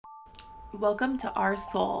Welcome to Our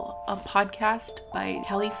Soul, a podcast by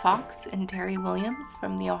Kelly Fox and Terry Williams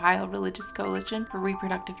from the Ohio Religious Coalition for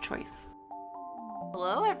Reproductive Choice.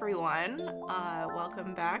 Hello, everyone.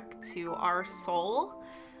 Welcome back to Our Soul.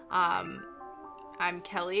 I'm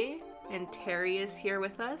Kelly, and Terry is here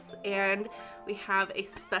with us, and we have a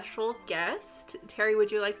special guest. Terry, would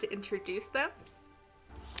you like to introduce them?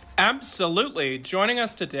 Absolutely. Joining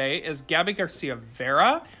us today is Gabby Garcia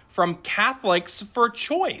Vera from Catholics for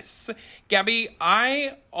Choice. Gabby,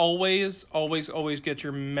 I always get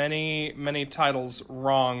your many titles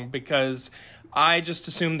wrong because I just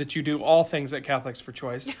assume that you do all things at Catholics for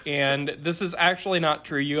Choice, and this is actually not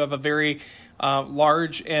true. You have a very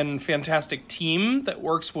large and fantastic team that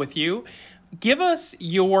works with you. Give us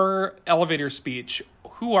your elevator speech.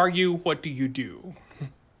 Who are you? What do you do?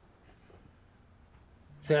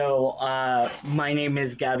 So, my name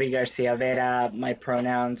is Gabby Garcia Vera. My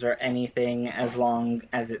pronouns are anything as long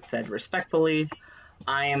as it's said respectfully.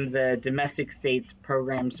 I am the Domestic States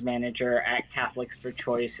Programs Manager at Catholics for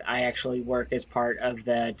Choice. I actually work as part of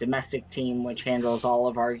the domestic team, which handles all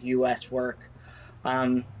of our U.S. work.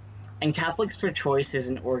 And Catholics for Choice is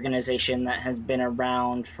an organization that has been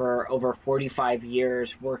around for over 45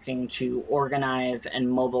 years, working to organize and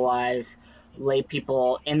mobilize lay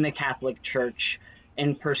people in the Catholic Church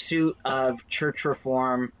in pursuit of church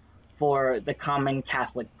reform for the common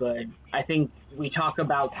Catholic good. I think we talk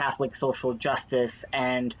about Catholic social justice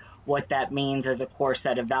and what that means as a core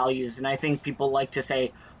set of values. And I think people like to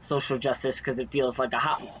say social justice because it feels like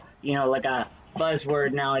like a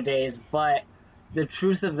buzzword nowadays. But the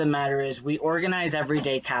truth of the matter is we organize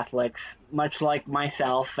everyday Catholics, much like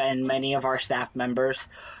myself and many of our staff members,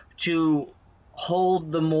 to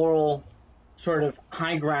hold the moral sort of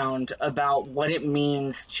high ground about what it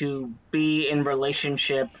means to be in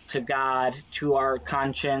relationship to God, to our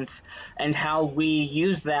conscience, and how we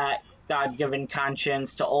use that God-given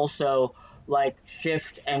conscience to also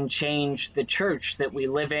shift and change the church that we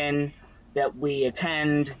live in, that we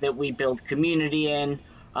attend, that we build community in.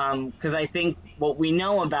 Because I think what we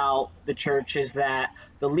know about the church is that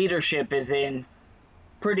the leadership is in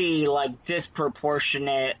pretty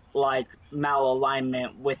disproportionate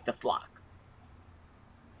malalignment with the flock.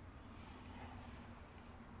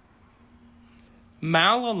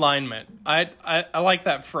 Malalignment. I like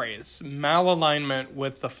that phrase, malalignment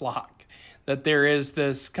with the flock, that there is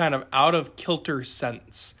this kind of out of kilter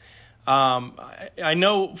sense. I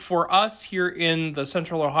know for us here in the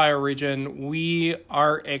Central Ohio region, we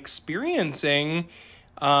are experiencing,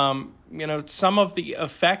 some of the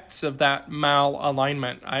effects of that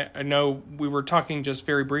malalignment. I know we were talking just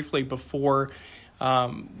very briefly before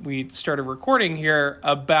we started recording here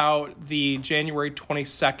about the January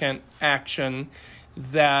 22nd action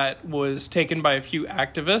that was taken by a few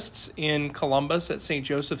activists in Columbus at St.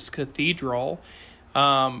 Joseph's Cathedral,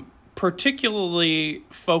 particularly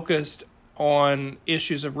focused on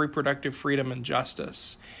issues of reproductive freedom and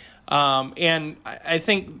justice. And I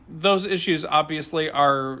think those issues obviously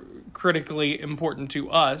are critically important to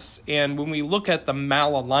us. And when we look at the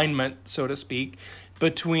malalignment, so to speak,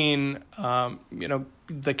 between,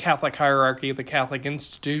 the Catholic hierarchy, the Catholic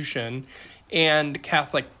institution, and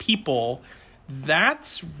Catholic people,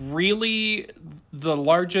 that's really the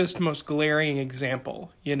largest, most glaring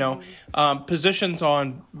example. Positions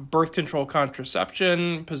on birth control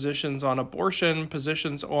contraception, positions on abortion,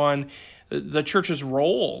 positions on the church's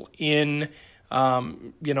role in,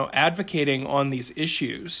 advocating on these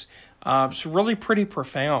issues. It's really pretty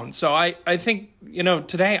profound. So I think,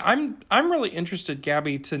 today I'm really interested,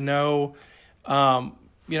 Gabby, to know,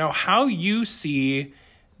 how you see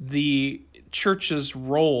the church's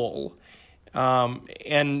role,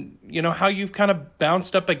 and, how you've kind of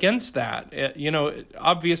bounced up against that.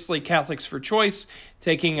 Obviously Catholics for Choice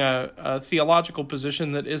taking a theological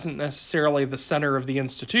position that isn't necessarily the center of the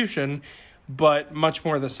institution, but much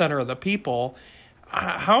more the center of the people.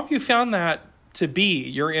 How have you found that to be,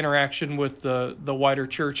 your interaction with the wider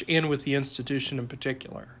church and with the institution in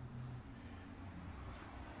particular?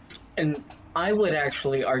 And I would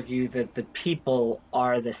actually argue that the people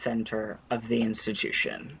are the center of the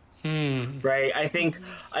institution. Right? I think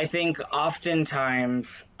oftentimes,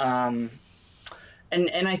 and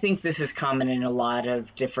I think this is common in a lot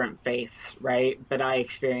of different faiths, right? But I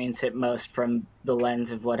experience it most from the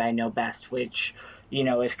lens of what I know best, which,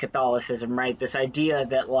 is Catholicism, right? This idea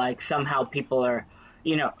that somehow people are,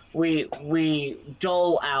 we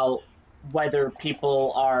dole out whether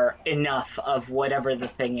people are enough of whatever the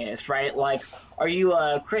thing is, right? Are you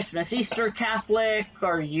a Christmas Easter Catholic?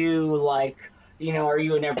 Are you are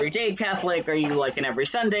you an everyday Catholic? Are you like an every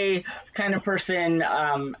Sunday kind of person?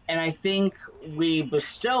 And I think we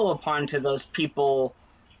bestow upon to those people,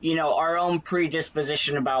 our own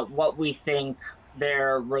predisposition about what we think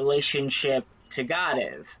their relationship to God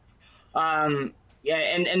is. Yeah,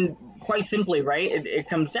 and quite simply, right? It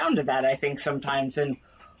comes down to that, I think, sometimes. And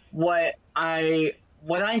what I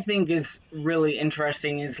think is really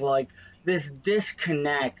interesting is like this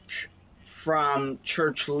disconnect from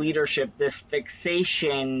church leadership, this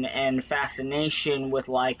fixation and fascination with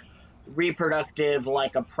like reproductive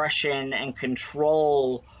like oppression and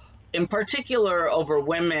control, in particular over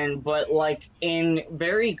women, but like in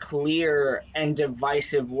very clear and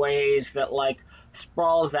divisive ways that like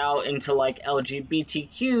sprawls out into like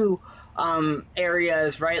LGBTQ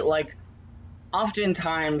areas, right? Like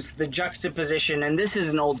oftentimes the juxtaposition, and this is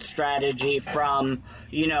an old strategy from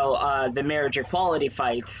the marriage equality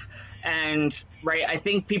fights, and right, I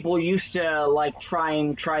think people used to like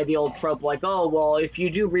try the old trope like, oh well, if you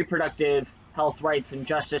do reproductive health rights and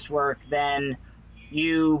justice work, then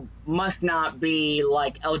you must not be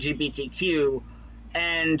like LGBTQ.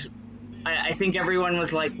 And I think everyone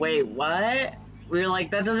was like, wait, what? We were like,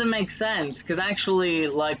 that doesn't make sense, because actually,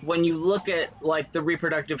 like, when you look at like the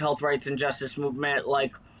reproductive health rights and justice movement,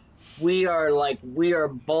 like we are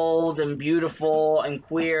bold and beautiful and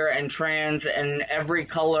queer and trans and every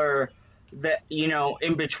color that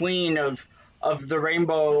in between of the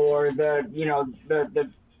rainbow, or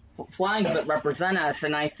the flags that represent us.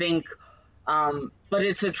 And I think but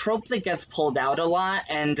it's a trope that gets pulled out a lot,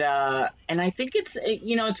 and I think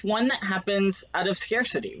it's one that happens out of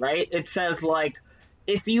scarcity, right? It says like,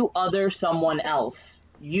 if you other someone else,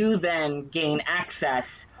 you then gain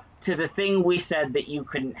access to the thing we said that you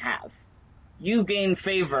couldn't have. You gain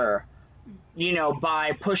favor,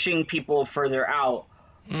 by pushing people further out,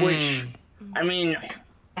 which, I mean,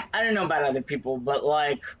 I don't know about other people, but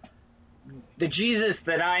like the Jesus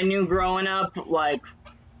that I knew growing up, like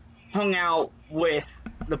hung out with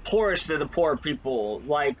the poorest of the poor people,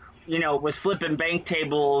 like, was flipping bank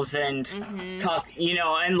tables and talk,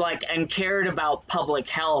 and cared about public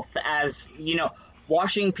health as,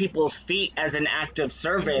 washing people's feet as an act of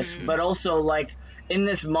service, but also like in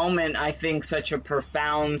this moment, I think such a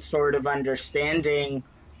profound sort of understanding,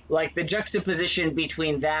 like the juxtaposition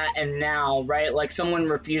between that and now, right? Like someone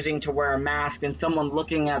refusing to wear a mask and someone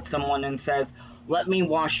looking at someone and says, let me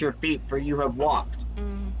wash your feet, for you have walked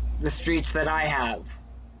the streets that I have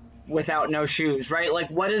without no shoes, right? Like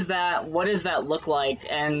what does that look like?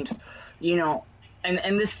 And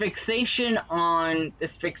and this fixation on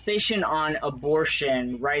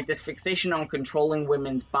abortion, right? This fixation on controlling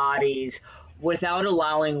women's bodies without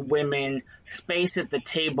allowing women space at the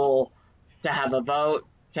table to have a vote,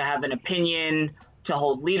 to have an opinion, to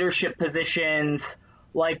hold leadership positions,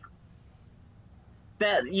 like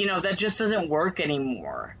that, that just doesn't work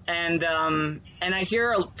anymore. And I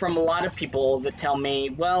hear from a lot of people that tell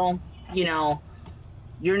me, well, you're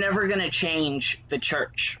never going to change the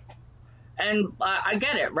church. And I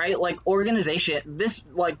get it, right? Like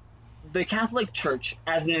the Catholic Church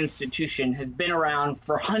as an institution has been around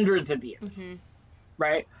for hundreds of years,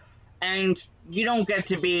 right? And you don't get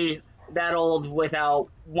to be that old without,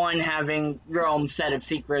 one, having your own set of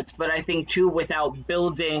secrets, but I think two, without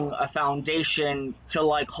building a foundation to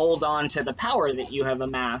like hold on to the power that you have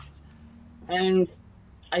amassed. And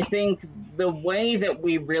I think the way that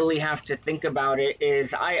we really have to think about it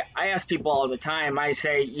is, I ask people all the time, I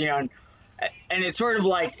say, and it's sort of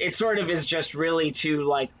is just really to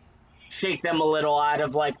like shake them a little out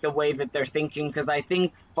of like the way that they're thinking, because I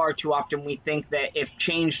think far too often we think that if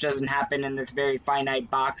change doesn't happen in this very finite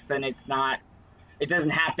box, then it doesn't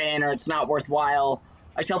happen, or it's not worthwhile.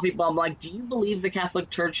 I tell people, I'm like, do you believe the Catholic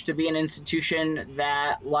Church to be an institution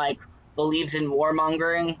that like believes in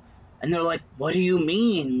warmongering? And they're like, what do you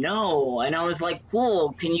mean? No. And I was like,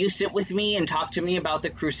 cool, can you sit with me and talk to me about the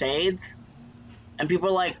Crusades? And people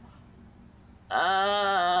are like,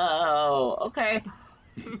 oh, okay.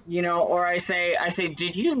 Or I say,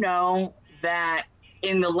 did you know that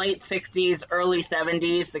in the late 60s, early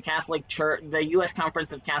 70s, the Catholic Church, the U.S.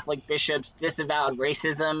 Conference of Catholic Bishops disavowed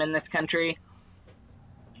racism in this country?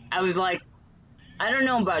 I was like, I don't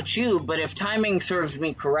know about you, but if timing serves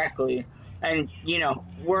me correctly, and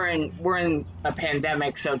we're in a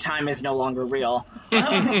pandemic, so time is no longer real.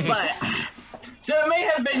 But so it may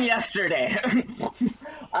have been yesterday,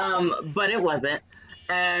 but it wasn't.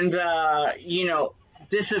 And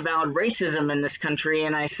disavowed racism in this country,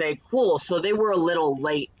 and I say, cool, so they were a little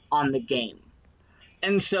late on the game.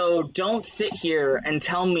 And so don't sit here and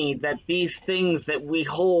tell me that these things that we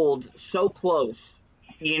hold so close,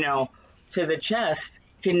 to the chest,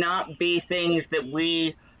 cannot be things that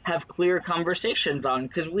we have clear conversations on,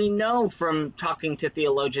 because we know from talking to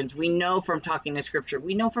theologians, we know from talking to scripture,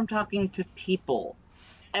 we know from talking to people,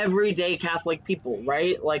 everyday Catholic people,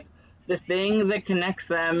 right? Like, the thing that connects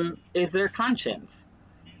them is their conscience.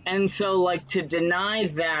 And so, like, to deny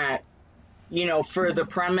that, you know, for the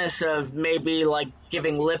premise of maybe like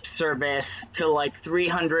giving lip service to like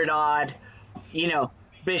 300 odd, you know,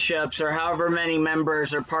 bishops or however many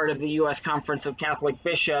members are part of the U.S. Conference of Catholic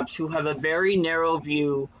Bishops who have a very narrow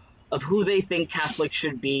view of who they think Catholics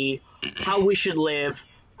should be, how we should live,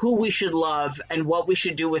 who we should love, and what we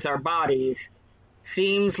should do with our bodies,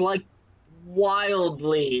 seems like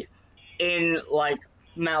wildly in like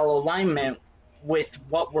malalignment with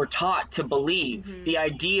what we're taught to believe. Mm-hmm. The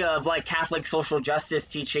idea of like Catholic social justice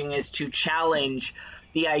teaching is to challenge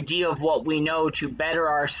the idea of what we know, to better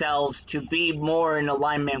ourselves, to be more in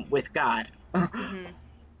alignment with God. Mm-hmm.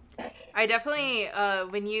 I definitely,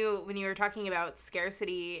 when you were talking about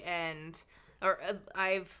scarcity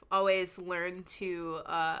I've always learned to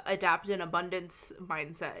adapt an abundance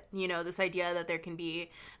mindset. You know, this idea that there can be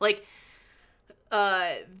like,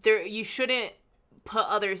 you shouldn't put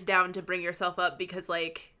others down to bring yourself up, because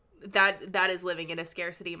like that is living in a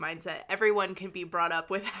scarcity mindset. Everyone can be brought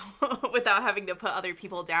up without having to put other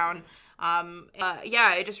people down.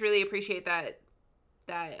 I just really appreciate that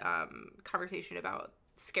conversation about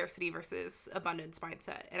scarcity versus abundance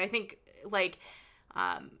mindset. And I think like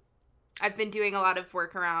I've been doing a lot of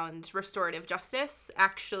work around restorative justice.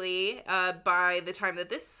 Actually, by the time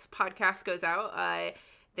that this podcast goes out,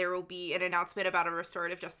 there will be an announcement about a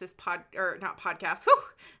restorative justice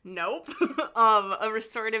a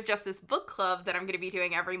restorative justice book club that I'm going to be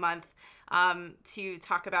doing every month, to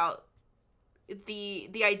talk about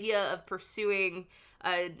the idea of pursuing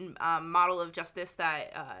a model of justice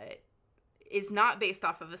that is not based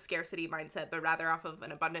off of a scarcity mindset, but rather off of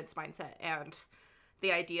an abundance mindset, and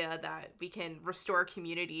the idea that we can restore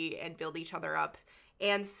community and build each other up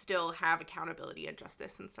and still have accountability and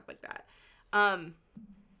justice and stuff like that.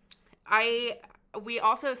 We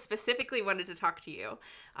also specifically wanted to talk to you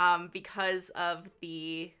because of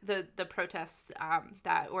the protests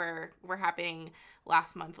that were happening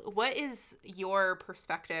last month. What is your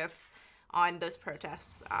perspective on those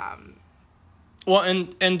protests? Well,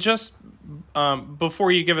 and just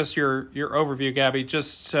before you give us your overview, Gabby,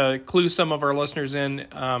 just to clue some of our listeners in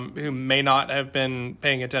who may not have been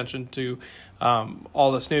paying attention to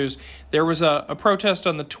all this news, there was a protest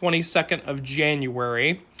on the 22nd of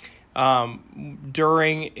January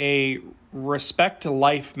during a Respect to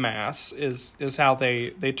Life Mass is how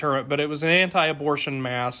they term it, but it was an anti-abortion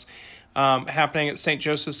mass happening at St.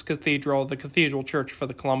 Joseph's Cathedral, the Cathedral Church for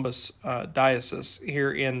the Columbus Diocese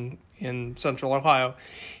here in Central Ohio.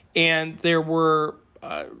 And there were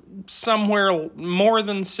somewhere more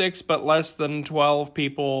than 6, but less than 12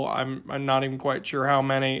 people, I'm not even quite sure how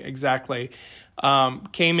many exactly,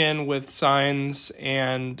 came in with signs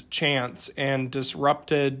and chants and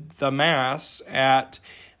disrupted the Mass at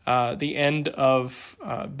the end of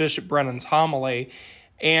Bishop Brennan's homily.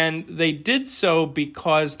 And they did so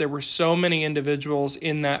because there were so many individuals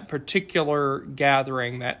in that particular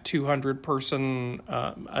gathering, that 200-person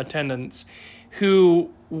attendance,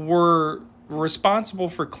 who were responsible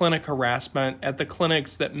for clinic harassment at the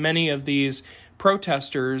clinics that many of these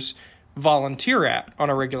protesters volunteer at on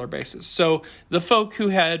a regular basis. So the folk who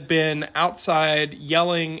had been outside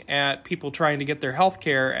yelling at people trying to get their health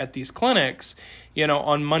care at these clinics, you know,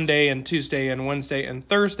 on Monday and Tuesday and Wednesday and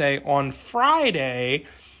Thursday, on Friday,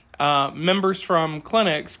 members from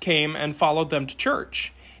clinics came and followed them to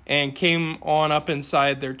church and came on up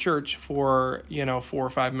inside their church for, 4 or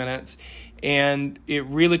 5 minutes. And it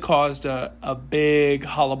really caused a big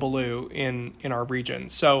hullabaloo in our region.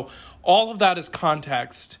 So all of that is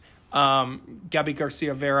context. Gabby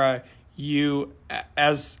Garcia Vera, you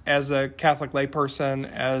as a Catholic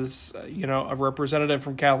layperson, as a representative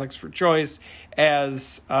from Catholics for Choice,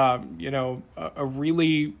 as a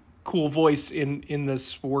really cool voice in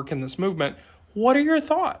this work, in this movement, what are your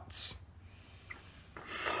thoughts?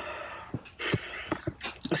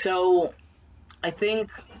 So I think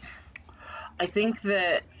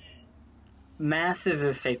that Mass is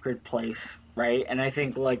a sacred place, right? And I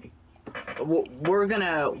think like we're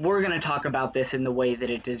gonna talk about this in the way that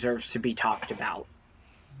it deserves to be talked about.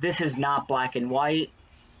 This is not black and white.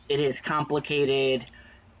 It is complicated.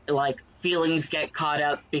 Like, feelings get caught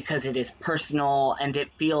up because it is personal and it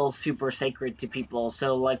feels super sacred to people.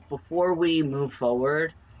 So like, before we move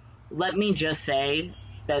forward, let me just say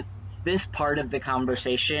that this part of the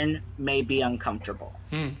conversation may be uncomfortable.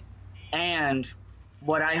 And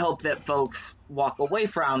what I hope that folks walk away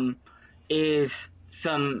from is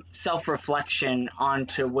some self-reflection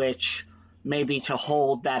onto which maybe to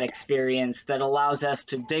hold that experience that allows us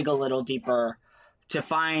to dig a little deeper, to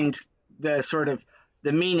find the sort of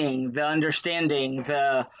the meaning, the understanding,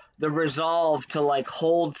 the resolve to like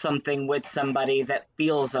hold something with somebody that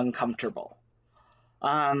feels uncomfortable.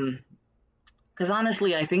 Because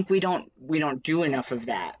honestly, I think we don't do enough of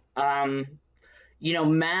that.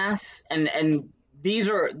 Mass, and these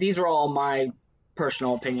are all my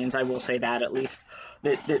personal opinions. I will say that, at least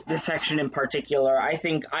the section in particular.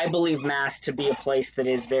 I believe Mass to be a place that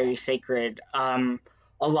is very sacred.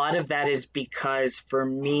 A lot of that is because for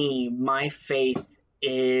me, my faith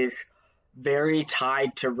is very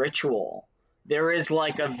tied to ritual. There is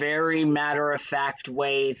like a very matter of fact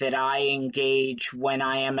way that I engage when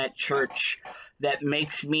I am at church that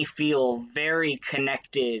makes me feel very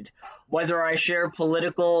connected, whether I share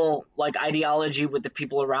political like ideology with the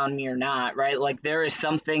people around me or not, right? Like there is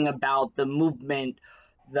something about the movement,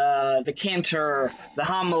 the cantor, the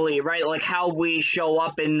homily, right? Like how we show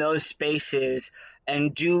up in those spaces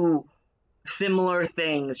and do similar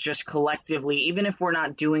things just collectively, even if we're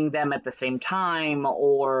not doing them at the same time,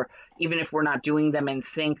 or even if we're not doing them in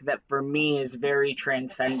sync, that for me is very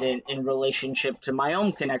transcendent in relationship to my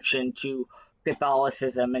own connection to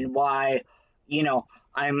Catholicism and why,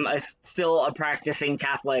 I'm still a practicing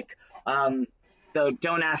Catholic. So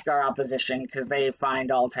don't ask our opposition because they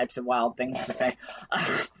find all types of wild things to say.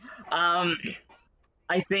 um,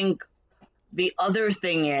 I think the other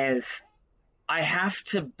thing is I have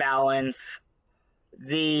to balance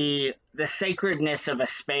the sacredness of a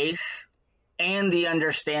space and the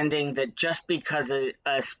understanding that just because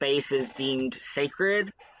a space is deemed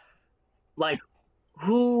sacred, like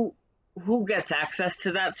who who gets access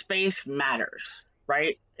to that space matters,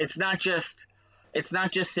 right? It's not just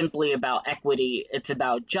simply about equity, it's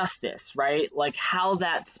about justice, right? Like how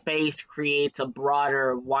that space creates a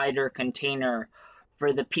broader, wider container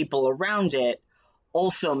for the people around it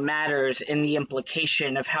also matters in the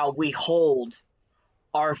implication of how we hold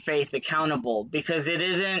our faith accountable, because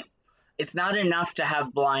it's not enough to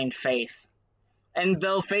have blind faith. And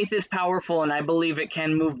though faith is powerful and I believe it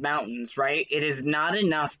can move mountains, right? It is not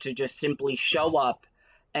enough to just simply show up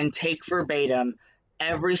and take verbatim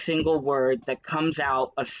every single word that comes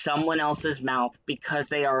out of someone else's mouth because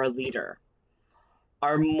they are a leader.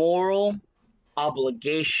 Our moral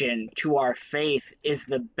obligation to our faith is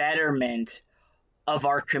the betterment of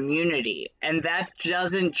our community. And that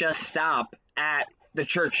doesn't just stop at the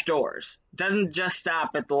church doors, doesn't just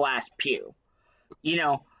stop at the last pew. You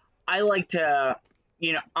know, I like to,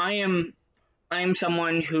 I am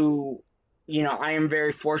someone who, I am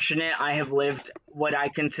very fortunate. I have lived what I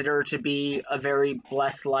consider to be a very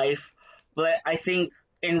blessed life. But I think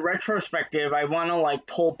in retrospective, I want to like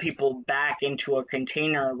pull people back into a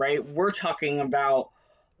container, right? We're talking about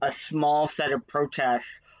a small set of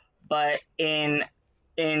protests, but in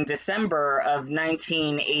December of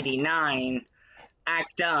 1989,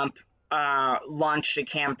 ACT UP launched a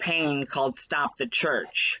campaign called Stop the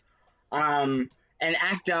Church. And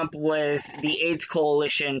ACT UP was the AIDS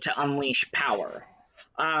Coalition to Unleash Power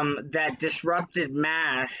that disrupted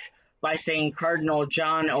Mass by saying Cardinal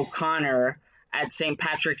John O'Connor at St.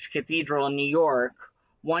 Patrick's Cathedral in New York,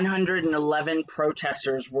 111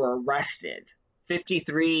 protesters were arrested,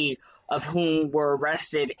 53 of whom were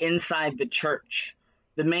arrested inside the church.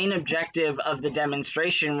 The main objective of the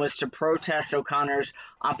demonstration was to protest O'Connor's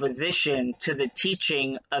opposition to the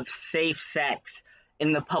teaching of safe sex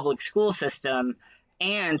in the public school system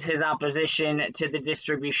and his opposition to the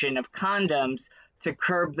distribution of condoms to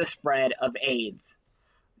curb the spread of AIDS.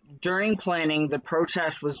 During planning, the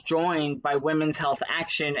protest was joined by Women's Health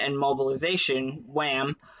Action and Mobilization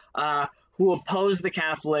 (WHAM), who opposed the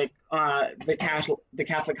Catholic hierarchy's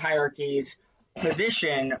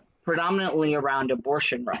position predominantly around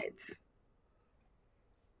abortion rights.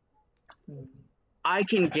 I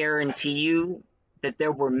can guarantee you that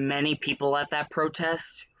there were many people at that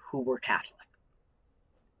protest who were Catholic.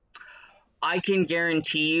 I can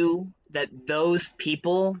guarantee you that those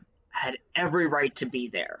people had every right to be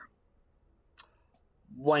there.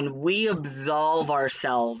 When we absolve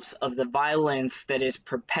ourselves of the violence that is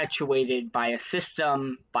perpetuated by a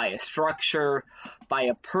system, by a structure, by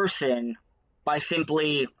a person, by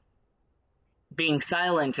simply being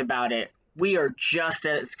silent about it, we are just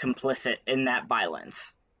as complicit in that violence.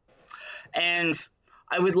 And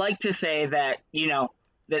I would like to say that,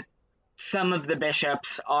 that some of the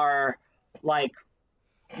bishops are like,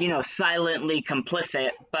 silently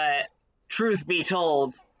complicit, but truth be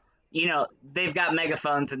told, they've got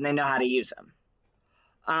megaphones and they know how to use them.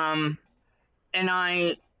 And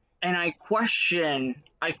I question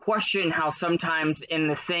I question how sometimes in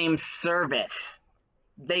the same service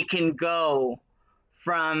they can go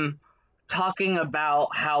from talking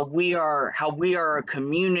about how we are a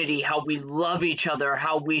community, how we love each other,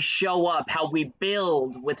 how we show up, how we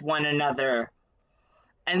build with one another,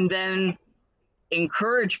 and then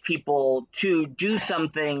encourage people to do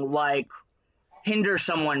something like hinder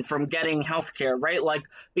someone from getting healthcare, right? Like,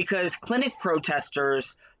 because clinic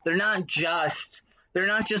protesters, they're not just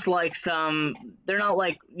like they're not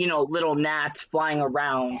like, little gnats flying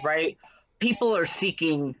around, right? People are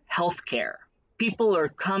seeking healthcare. People are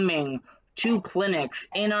coming to clinics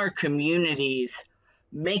in our communities,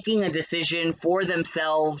 making a decision for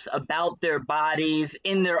themselves about their bodies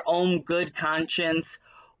in their own good conscience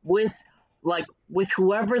with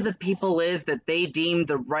whoever the people is that they deem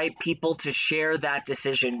the right people to share that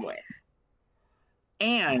decision with.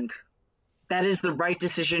 And that is the right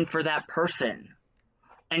decision for that person.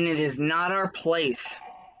 And it is not our place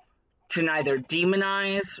to neither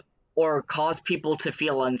demonize or cause people to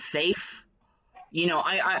feel unsafe.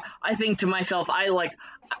 I think to myself, I'd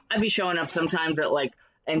be showing up sometimes at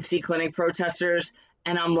NC clinic protesters,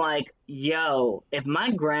 and I'm like, yo, if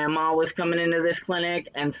my grandma was coming into this clinic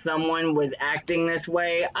and someone was acting this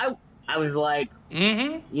way, I was like,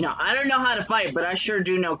 I don't know how to fight, but I sure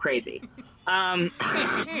do know crazy. And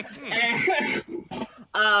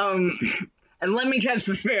let me catch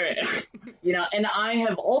the spirit, and I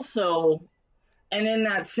have also, and in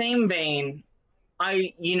that same vein,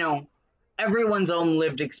 everyone's own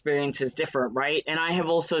lived experience is different, right? And I have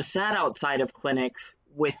also sat outside of clinics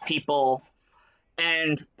with people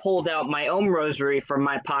and pulled out my own rosary from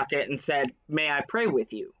my pocket and said, may I pray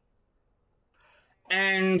with you?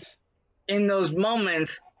 And in those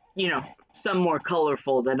moments, some more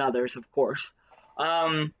colorful than others, of course.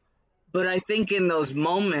 But I think in those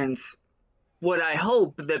moments, what I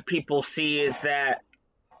hope that people see is that,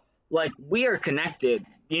 we are connected.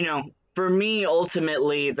 For me,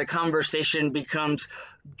 ultimately, the conversation becomes,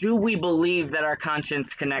 do we believe that our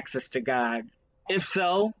conscience connects us to God? If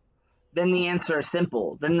so, then the answer is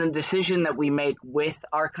simple. Then the decision that we make with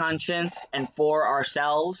our conscience and for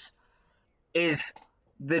ourselves is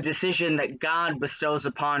the decision that God bestows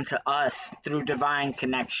upon to us through divine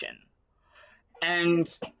connection.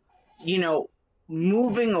 And,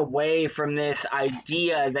 moving away from this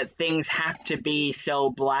idea that things have to be so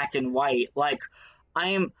black and white,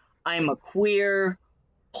 I'm a queer,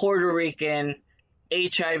 Puerto Rican,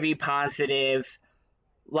 HIV positive,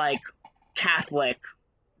 Catholic,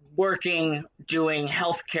 doing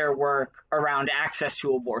healthcare work around access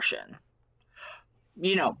to abortion.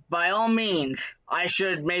 By all means, I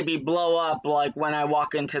should maybe blow up when I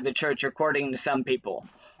walk into the church, according to some people.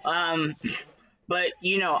 But,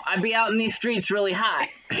 I'd be out in these streets really hot.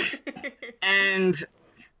 and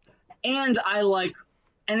and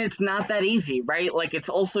it's not that easy, right? It's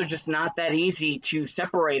also just not that easy to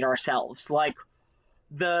separate ourselves. I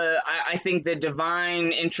think the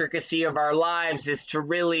divine intricacy of our lives is to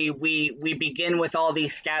really, we begin with all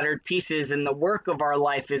these scattered pieces, and the work of our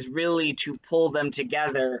life is really to pull them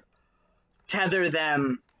together, tether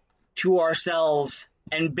them to ourselves,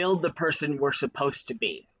 and build the person we're supposed to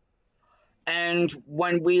be. And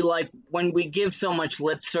when we give so much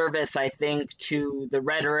lip service, I think, to the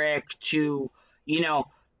rhetoric, to,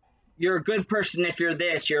 you're a good person if you're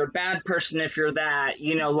this, you're a bad person if you're that,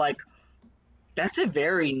 that's a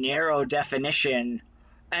very narrow definition.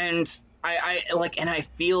 And I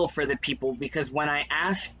feel for the people, because when I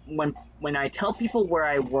tell people where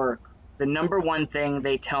I work, the number one thing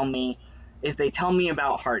they tell me is they tell me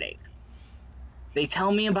about heartache. They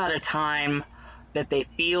tell me about a time that they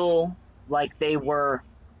feel like they were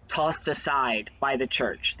tossed aside by the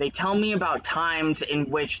church. They tell me about times in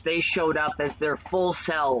which they showed up as their full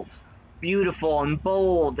selves, beautiful and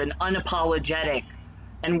bold and unapologetic,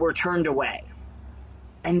 and were turned away.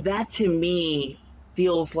 And that, to me,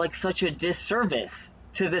 feels like such a disservice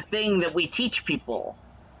to the thing that we teach people.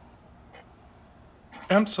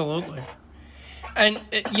 Absolutely. And,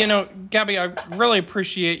 Gabby, I really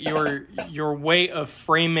appreciate your way of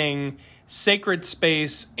framing sacred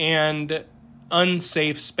space and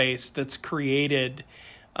unsafe space that's created,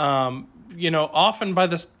 often by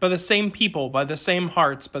the same people, by the same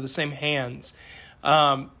hearts, by the same hands.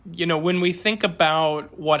 When we think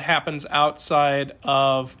about what happens outside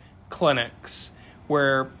of clinics,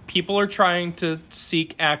 where people are trying to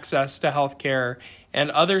seek access to healthcare and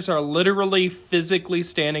others are literally physically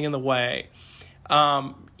standing in the way.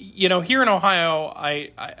 Here in Ohio,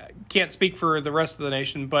 I can't speak for the rest of the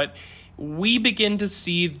nation, but we begin to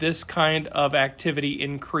see this kind of activity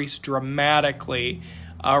increase dramatically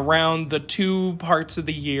around the 2 parts of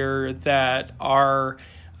the year that are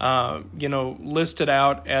listed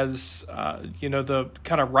out as, the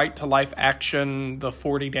kind of right to life action, the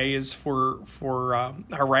 40 days for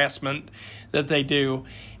harassment that they do.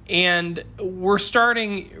 And we're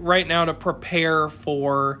starting right now to prepare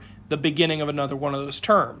for the beginning of another one of those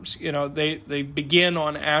terms. They begin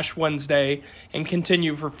on Ash Wednesday and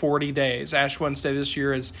continue for 40 days. Ash Wednesday this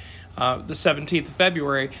year is the 17th of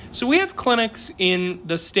February. So we have clinics in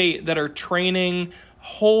the state that are training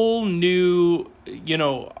whole new,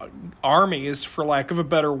 armies, for lack of a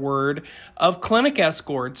better word, of clinic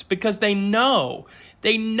escorts, because they know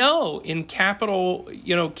in Capital,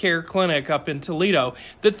 Care Clinic up in Toledo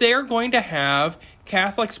that they're going to have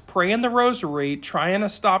Catholics praying the rosary, trying to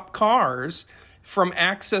stop cars from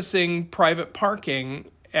accessing private parking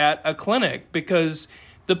at a clinic, because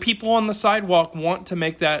the people on the sidewalk want to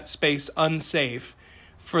make that space unsafe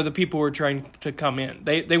for the people who are trying to come in.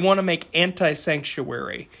 They want to make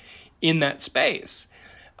anti-sanctuary in that space.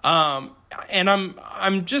 And I'm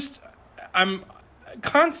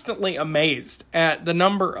constantly amazed at the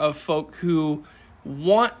number of folk who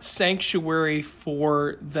want sanctuary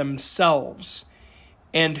for themselves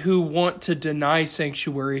and who want to deny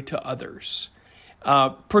sanctuary to others.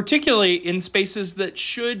 Particularly in spaces that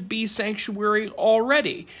should be sanctuary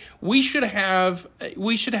already. We should have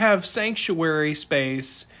sanctuary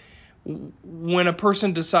space when a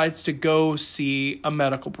person decides to go see a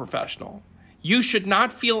medical professional. You should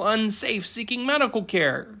not feel unsafe seeking medical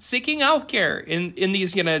care, seeking health care in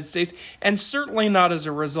these United States, and certainly not as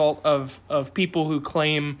a result of people who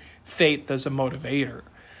claim faith as a motivator.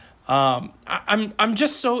 I'm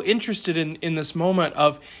just so interested in this moment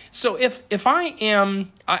of, so if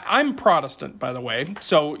I'm Protestant, by the way,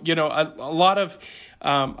 so a lot of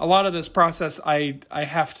this process I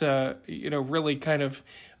have to really kind of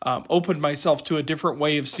open myself to a different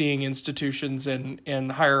way of seeing institutions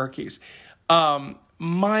and hierarchies.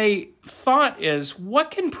 My thought is,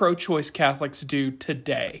 what can pro-choice Catholics do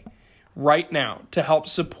today, right now, to help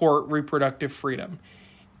support reproductive freedom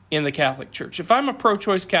in the Catholic Church? If I'm a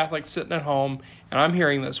pro-choice Catholic sitting at home and I'm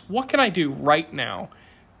hearing this, what can I do right now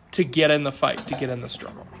to get in the fight, to get in the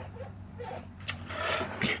struggle?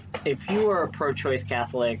 If you are a pro-choice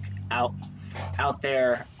Catholic out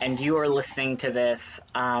there and you are listening to this,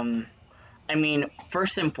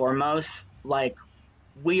 first and foremost,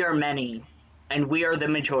 we are many and we are the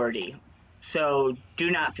majority. So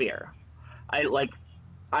do not fear. I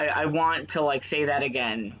want to say that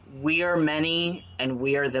again. We are many and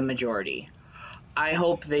we are the majority. I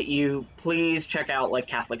hope that you please check out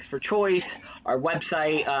Catholics for Choice, our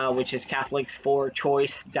website, which is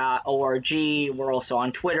catholicsforchoice.org. We're also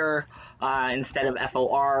on Twitter. Instead of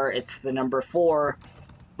FOR, it's the number 4.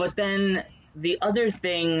 But then the other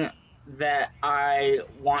thing that I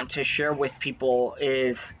want to share with people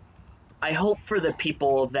is, I hope for the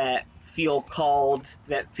people that feel called,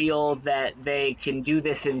 that feel that they can do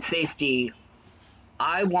this in safety,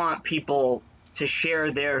 I want people to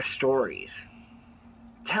share their stories.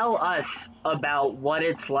 Tell us about what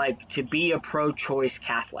it's like to be a pro-choice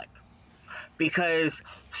Catholic. Because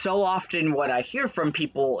so often what I hear from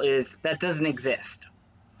people is that doesn't exist.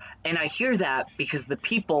 And I hear that because the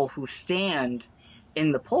people who stand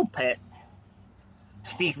in the pulpit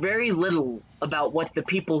speak very little about what the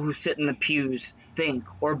people who sit in the pews think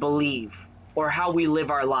or believe or how we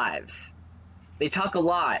live our lives. They talk a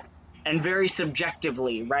lot and very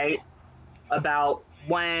subjectively, right, about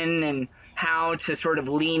when and how to sort of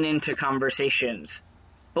lean into conversations.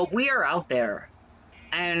 But we are out there,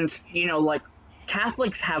 and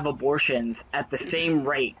Catholics have abortions at the same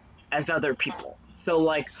rate as other people.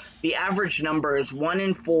 So the average number is 1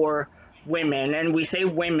 in 4 women, and we say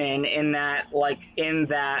women in that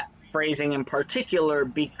phrasing in particular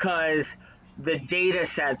because the data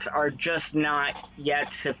sets are just not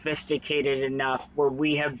yet sophisticated enough where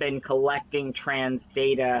we have been collecting trans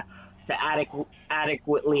data to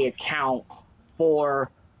adequately account for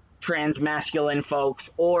trans masculine folks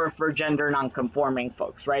or for gender nonconforming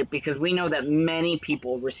folks, right? Because we know that many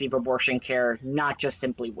people receive abortion care, not just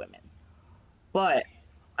simply women. But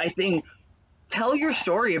I think, tell your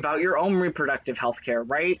story about your own reproductive health care,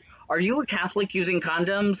 right? Are you a Catholic using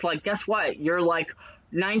condoms? Guess what? You're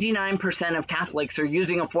 99% of Catholics are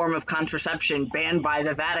using a form of contraception banned by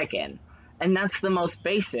the Vatican. And that's the most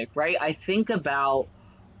basic, right? I think about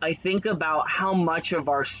how much of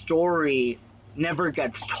our story never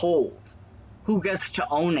gets told. Who gets to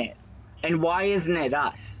own it? And why isn't it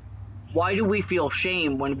us? Why do we feel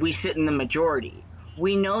shame when we sit in the majority?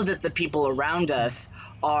 We know that the people around us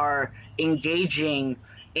are engaging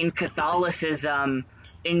in Catholicism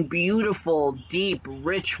in beautiful, deep,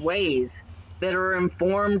 rich ways that are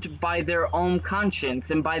informed by their own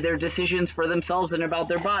conscience and by their decisions for themselves and about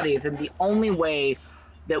their bodies. And the only way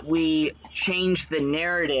that we change the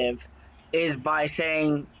narrative is by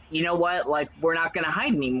saying, you know what, like, we're not going to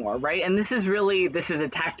hide anymore, right? And this is a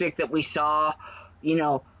tactic that we saw,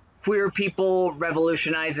 queer people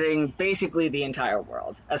revolutionizing basically the entire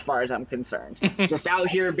world, as far as I'm concerned. Just out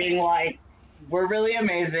here being like, we're really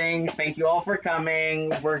amazing. Thank you all for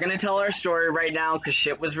coming. We're going to tell our story right now because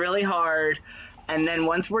shit was really hard. And then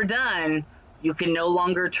once we're done, you can no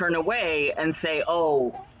longer turn away and say,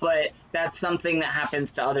 oh, but that's something that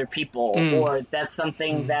happens to other people, or that's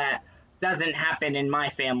something that doesn't happen in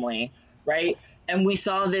my family, right? And we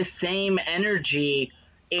saw this same energy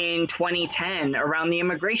in 2010 around the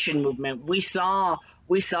immigration movement. We saw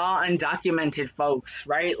undocumented folks,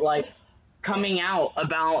 right? Like, coming out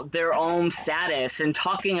about their own status and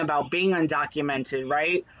talking about being undocumented,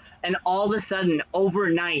 right? And all of a sudden,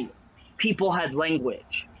 overnight, people had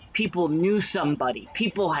language. People knew somebody.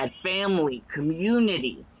 People had family,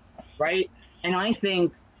 community, right? And I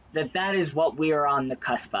think that is what we are on the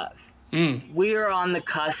cusp of. We are on the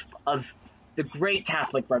cusp of the great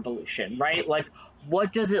Catholic Revolution, right? Like,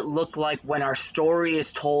 what does it look like when our story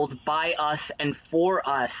is told by us and for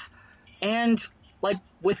us, and, like,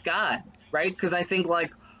 with God, right? Because I think,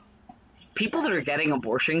 like, people that are getting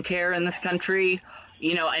abortion care in this country,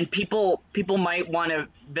 and people might want to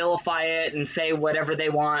vilify it and say whatever they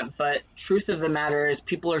want, but truth of the matter is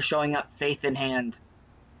people are showing up faith in hand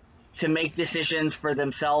to make decisions for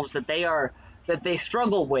themselves that they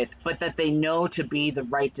struggle with, but that they know to be the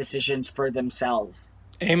right decisions for themselves.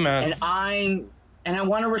 Amen. And I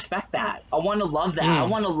want to respect that. I want to love that. I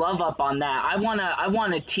want to love up on that. I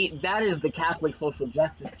want to teach. That is the Catholic social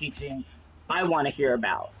justice teaching I want to hear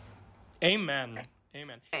about. Amen.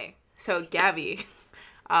 Okay, so Gabby,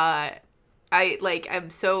 I'm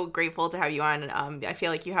so grateful to have you on. I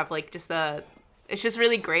feel like you have it's just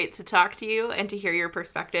really great to talk to you and to hear your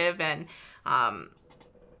perspective. And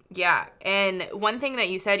and one thing that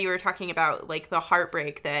you said, you were talking about, like, the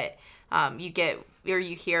heartbreak that you get or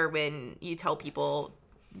you hear when you tell people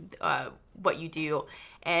what you do.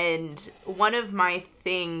 And one of my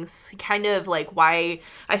things, kind of like why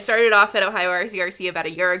I started off at Ohio RCRC about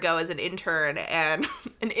a year ago as an intern, and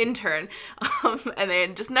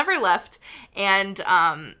then just never left. And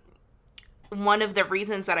one of the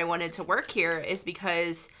reasons that I wanted to work here is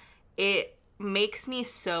because it makes me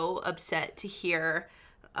so upset to hear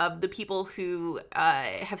of the people who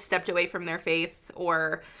have stepped away from their faith,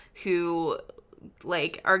 or who,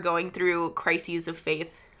 like, are going through crises of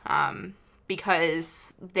faith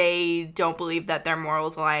because they don't believe that their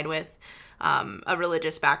morals align with a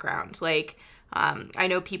religious background. Like, I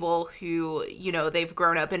know people who, they've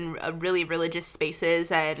grown up in really religious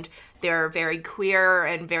spaces, and they're very queer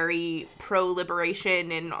and very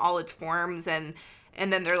pro-liberation in all its forms, and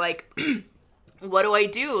then they're like, what do I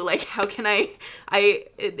do? Like, how can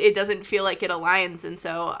it doesn't feel like it aligns. And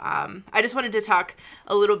so I just wanted to talk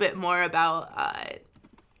a little bit more about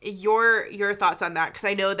your thoughts on that, because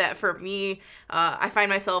I know that for me, I find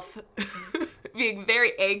myself being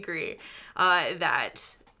very angry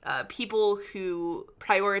that people who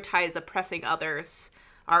prioritize oppressing others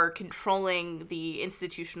are controlling the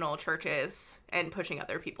institutional churches and pushing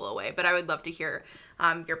other people away. But I would love to hear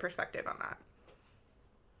your perspective on that.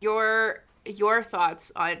 Your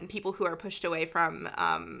thoughts on people who are pushed away from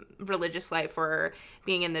religious life or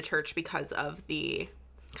being in the church because of the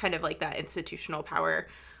kind of like that institutional power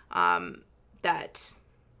that,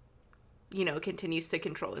 continues to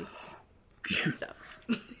control and stuff.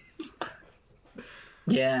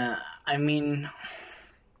 Yeah, I mean,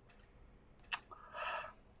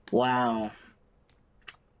 wow.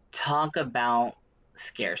 Talk about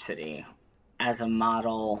scarcity as a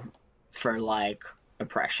model for, like,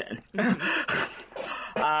 oppression. Because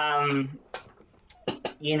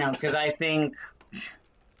I think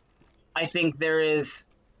there's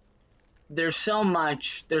so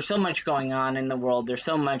much going on in the world. There's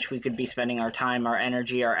so much we could be spending our time, our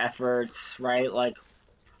energy, our efforts, right? Like,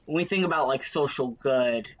 when we think about, like, social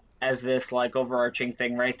good as this, like, overarching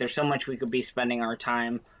thing, right? There's so much we could be spending our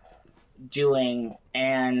time doing,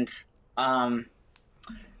 and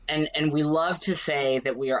we love to say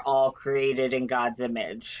that we are all created in God's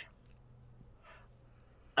image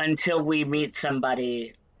until we meet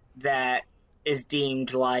somebody that is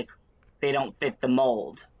deemed like they don't fit the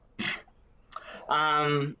mold.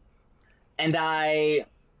 And I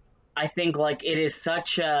think, like, it is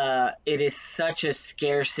such a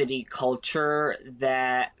scarcity culture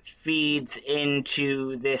that feeds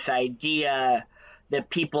into this idea that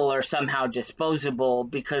people are somehow disposable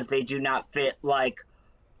because they do not fit like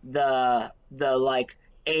the like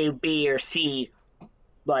A, B, or C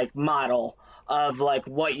like model of like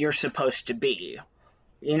what you're supposed to be.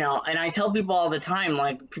 You know, and I tell people all the time,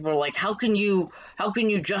 like, people are like, how can you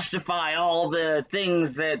justify all the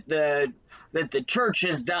things that the church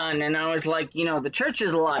has done? And I was like, you know, the church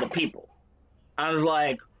is a lot of people. I was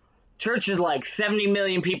like, church is like 70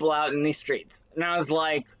 million people out in these streets. And I was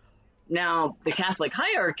like, now the Catholic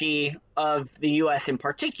hierarchy of the US in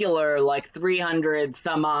particular, like 300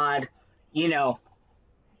 some odd, you know,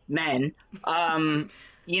 men,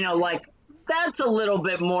 you know, like, that's a little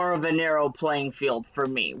bit more of a narrow playing field for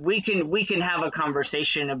me. We can have a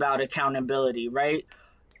conversation about accountability, right?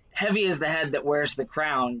 Heavy is the head that wears the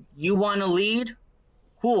crown. You want to lead?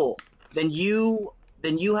 Cool. Then you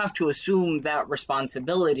have to assume that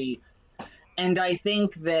responsibility. And I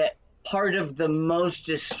think that part of the most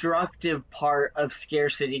destructive part of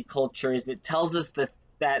scarcity culture is it tells us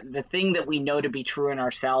that the thing that we know to be true in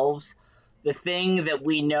ourselves, the thing that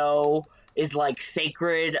we know is like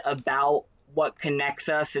sacred about what connects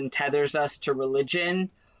us and tethers us to religion,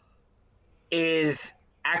 is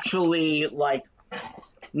actually like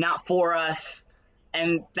not for us.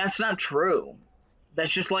 And that's not true.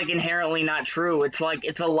 That's just like inherently not true. It's like,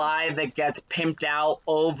 it's a lie that gets pimped out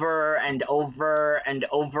over and over and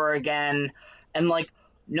over again. And like,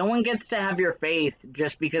 no one gets to have your faith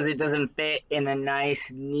just because it doesn't fit in a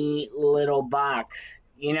nice, neat little box,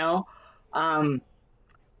 you know?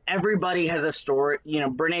 Everybody has a story. You know,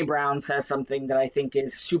 Brene Brown says something that I think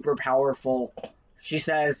is super powerful. She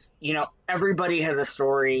says, you know, everybody has a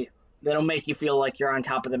story that'll make you feel like you're on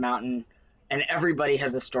top of the mountain, and everybody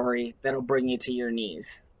has a story that'll bring you to your knees.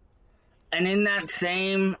 And in that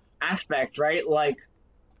same aspect, right, like,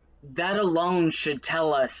 that alone should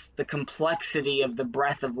tell us the complexity of the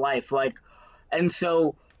breadth of life. Like, and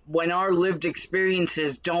so when our lived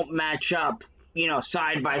experiences don't match up, you know,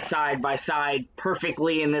 side by side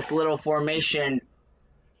perfectly in this little formation,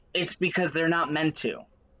 it's because they're not meant to.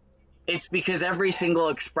 It's because every single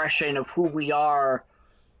expression of who we are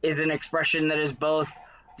is an expression that is both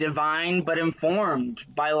divine but informed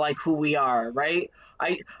by like who we are, right?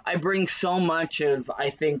 I bring so much of, I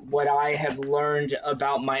think, what I have learned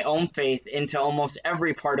about my own faith into almost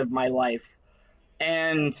every part of my life.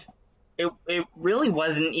 And it really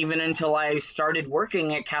wasn't even until I started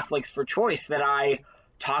working at Catholics for Choice that I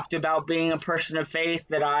talked about being a person of faith,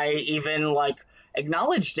 that I even like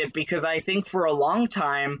acknowledged it, because I think for a long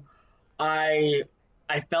time I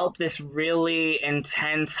felt this really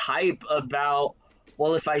intense hype about,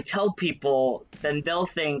 well, if I tell people, then they'll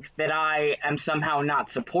think that I am somehow not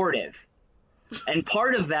supportive. And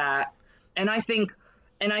part of that, and I think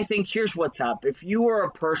here's what's up. If you are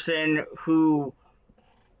a person who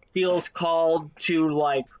feels called to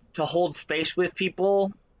like to hold space with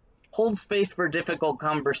people, hold space for difficult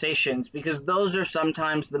conversations, because those are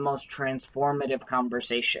sometimes the most transformative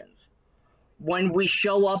conversations. When we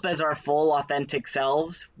show up as our full authentic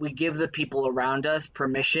selves, we give the people around us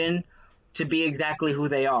permission to be exactly who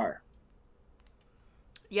they are.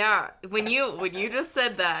 Yeah, when you just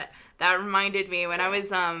said that, that reminded me when I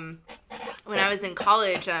was in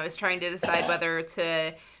college and I was trying to decide whether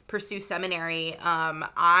to pursue seminary,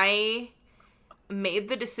 I made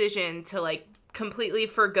the decision to like completely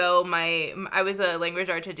forgo I was a language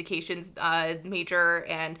arts education major,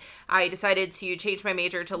 and I decided to change my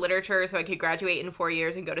major to literature so I could graduate in 4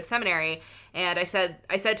 years and go to seminary. And I said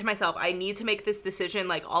to myself, I need to make this decision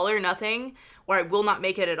like all or nothing, or I will not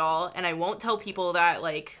make it at all. And I won't tell people that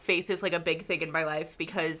like faith is like a big thing in my life,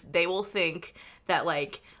 because they will think that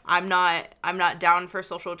like I'm not down for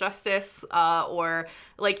social justice, or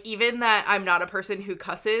like even that I'm not a person who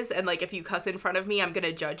cusses, and like if you cuss in front of me I'm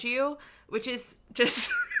gonna judge you, which is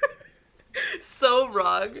just so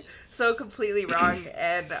wrong, so completely wrong.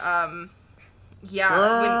 And yeah,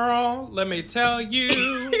 girl, let me tell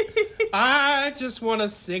you, I just want to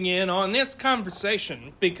sing in on this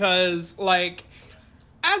conversation because, like,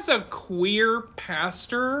 as a queer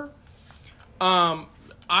pastor, I'm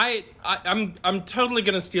totally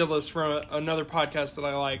gonna steal this from another podcast that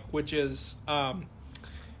I like, which is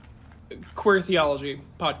Queer Theology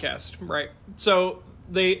podcast, right? So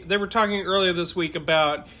they were talking earlier this week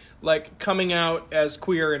about like coming out as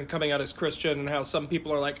queer and coming out as Christian, and how some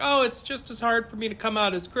people are like, oh, it's just as hard for me to come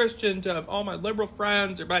out as Christian to all my liberal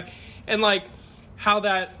friends, and like how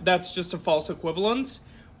that's just a false equivalence.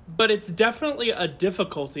 But it's definitely a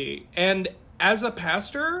difficulty. And as a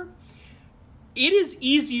pastor, it is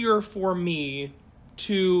easier for me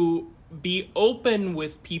to be open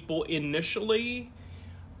with people initially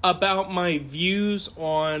about my views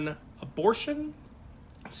on abortion,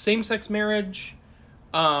 same-sex marriage,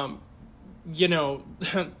 you know,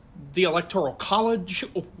 the Electoral College,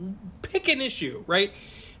 pick an issue, right?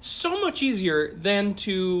 So much easier than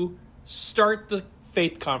to start the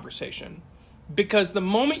faith conversation. Because the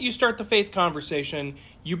moment you start the faith conversation,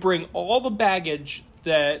 you bring all the baggage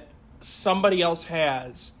that somebody else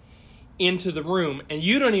has into the room, and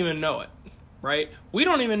you don't even know it, right? We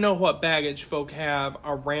don't even know what baggage folk have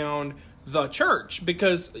around the church,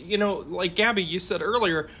 because, you know, like Gabby, you said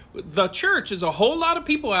earlier, the church is a whole lot of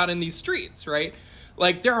people out in these streets, right?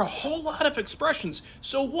 Like, there are a whole lot of expressions.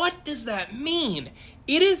 So what does that mean?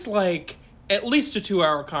 It is like at least a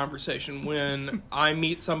 2-hour conversation when I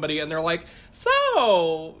meet somebody and they're like,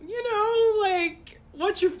 so, you know, like,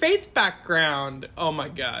 what's your faith background? Oh my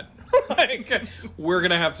God. Like, we're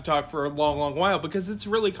going to have to talk for a long, long while because it's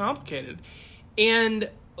really complicated. And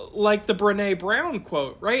like the Brené Brown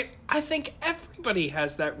quote, right? I think everybody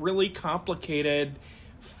has that really complicated,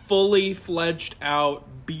 fully fledged out,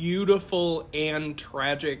 beautiful and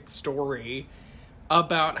tragic story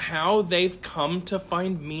about how they've come to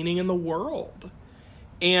find meaning in the world.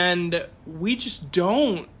 And we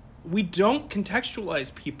don't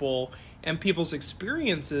contextualize people and people's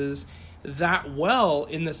experiences that well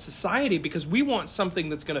in this society, because we want something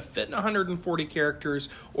that's going to fit in 140 characters,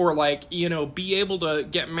 or like, you know, be able to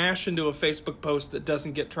get mashed into a Facebook post that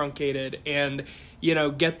doesn't get truncated and, you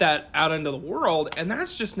know, get that out into the world. And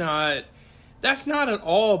that's not at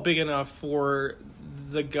all big enough for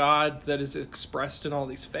the God that is expressed in all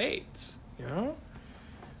these faiths, you know?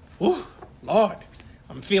 Ooh, Lord,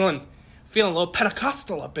 I'm feeling a little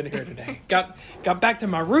Pentecostal up in here today. Got back to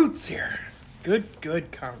my roots here.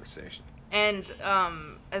 Good conversation. And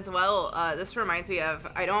as well, this reminds me of,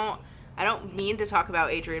 I don't mean to talk about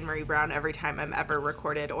Adrienne Maree Brown every time I'm ever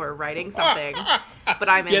recorded or writing something, but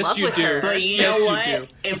I'm in love with her. But you know what?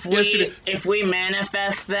 If we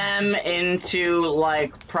manifest them into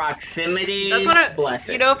like proximity, that's what bless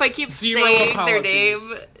it. You know, if I keep saying their name,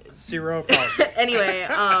 zero apologies. Anyway,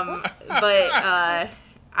 but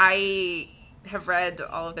I have read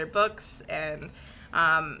all of their books, and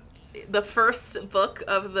the first book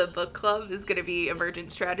of the book club is going to be Emergent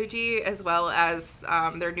Strategy, as well as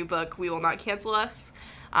their new book, We Will Not Cancel Us,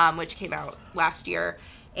 which came out last year.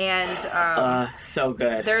 And so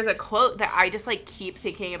good. There's a quote that I just like keep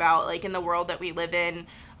thinking about, like in the world that we live in,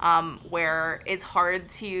 where it's hard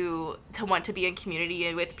to want to be in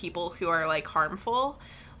community with people who are like harmful,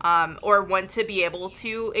 or want to be able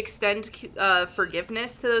to extend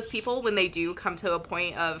forgiveness to those people when they do come to a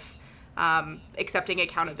point of accepting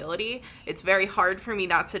accountability. It's very hard for me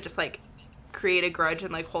not to just like create a grudge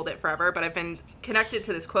and like hold it forever, but I've been connected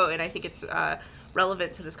to this quote, and I think it's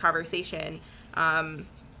relevant to this conversation.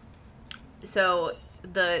 So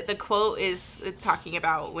the quote is talking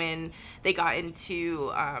about when they got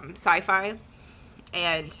into sci-fi,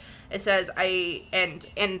 and it says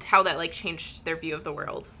and how that like changed their view of the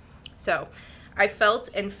world. So, I felt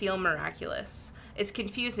and feel miraculous. It's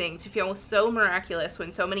confusing to feel so miraculous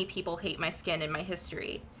when so many people hate my skin and my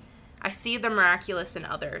history. I see the miraculous in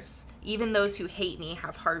others. Even those who hate me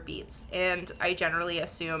have heartbeats, and I generally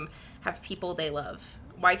assume have people they love.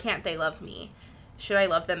 Why can't they love me? Should I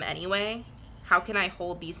love them anyway? How can I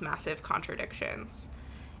hold these massive contradictions?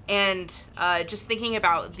 And just thinking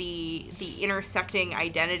about the intersecting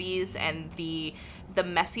identities and the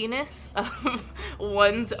messiness of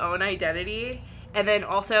one's own identity, and then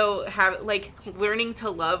also have like learning to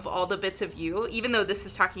love all the bits of you, even though this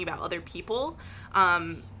is talking about other people.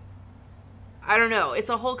 I don't know. It's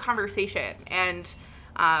a whole conversation, and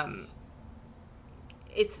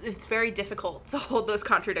it's very difficult to hold those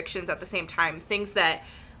contradictions at the same time. Things that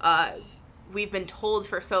we've been told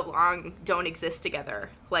for so long don't exist together,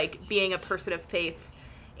 like being a person of faith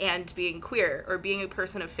and being queer, or being a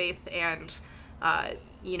person of faith and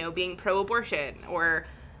being pro-abortion, or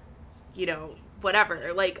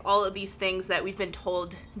whatever. Like all of these things that we've been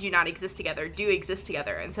told do not exist together do exist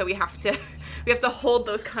together, and so we have to hold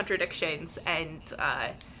those contradictions and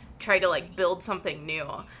try to like build something new.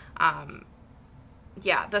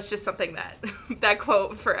 Yeah, that's just something that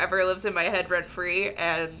quote forever lives in my head rent free,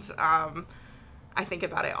 and I think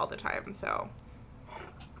about it all the time. So,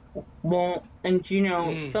 well, and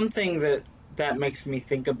something that makes me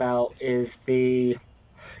think about is there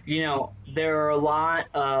are a lot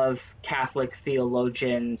of Catholic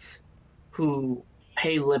theologians who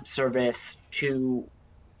pay lip service to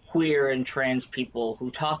queer and trans people,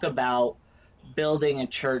 who talk about building a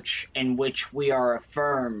church in which we are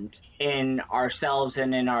affirmed in ourselves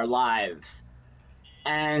and in our lives.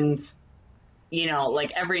 And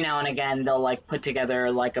like every now and again they'll like put together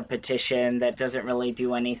like a petition that doesn't really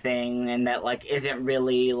do anything and that like isn't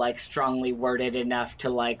really like strongly worded enough to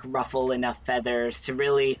like ruffle enough feathers to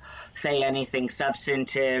really say anything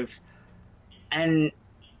substantive. And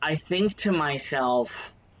I think to myself,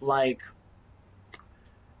 like,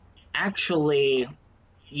 actually,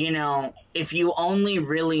 if you only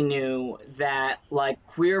really knew that like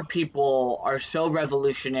queer people are so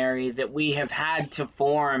revolutionary that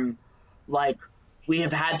like we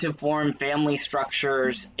have had to form family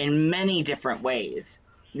structures in many different ways,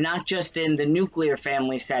 not just in the nuclear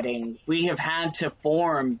family setting. We have had to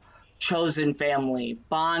form chosen family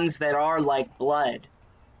bonds that are like blood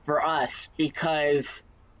for us, because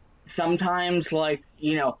sometimes, like,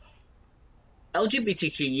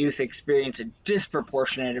 LGBTQ youth experience a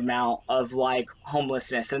disproportionate amount of like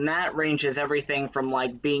homelessness, and that ranges everything from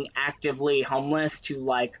like being actively homeless to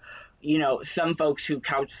like, some folks who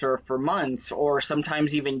couch surf for months or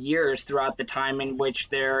sometimes even years throughout the time in which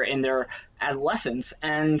they're in their adolescence.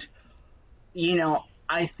 And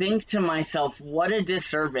I think to myself, what a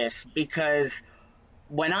disservice, because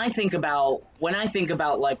when I think about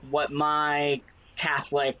like what my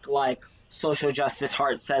Catholic like social justice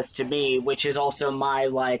heart says to me, which is also my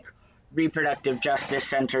like reproductive justice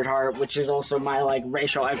centered heart, which is also my like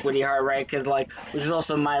racial equity heart, right? Because like, which is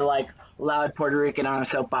also my like loud Puerto Rican on a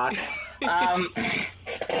soapbox.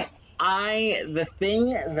 The thing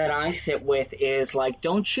that I sit with is like,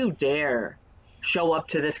 don't you dare show up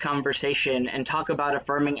to this conversation and talk about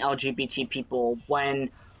affirming LGBT people when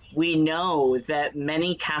we know that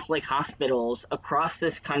many Catholic hospitals across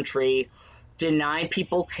this country deny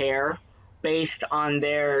people care based on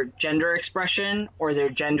their gender expression or their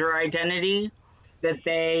gender identity, that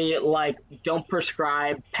they like don't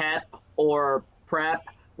prescribe PEP or PrEP,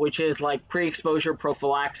 which is like pre-exposure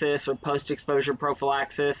prophylaxis, or post-exposure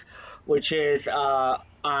prophylaxis, which is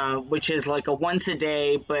like a once a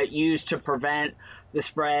day but used to prevent the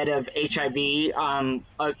spread of HIV,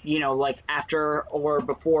 like after or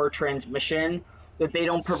before transmission, that they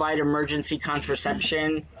don't provide emergency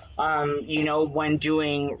contraception, when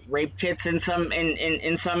doing rape kits in some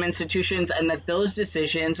institutions, and that those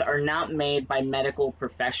decisions are not made by medical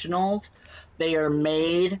professionals. They are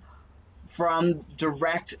made from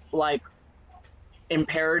direct, like,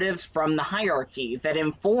 imperatives from the hierarchy that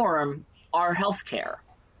inform our healthcare.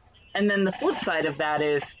 And then the flip side of that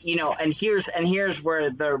is, and here's where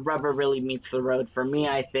the rubber really meets the road for me,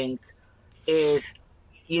 I think, is,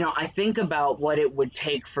 I think about what it would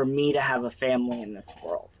take for me to have a family in this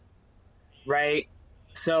world, right?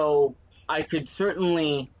 So I could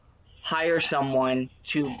certainly hire someone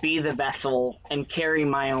to be the vessel and carry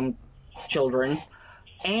my own children.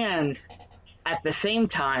 And at the same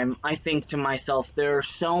time, I think to myself, there are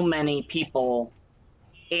so many people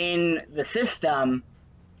in the system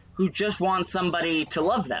who just want somebody to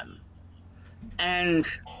love them. And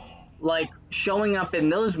like showing up in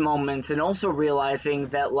those moments, and also realizing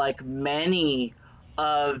that like many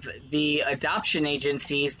of the adoption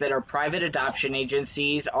agencies that are private adoption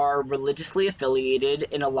agencies are religiously affiliated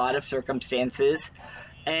in a lot of circumstances,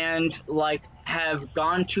 and like have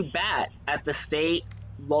gone to bat at the state,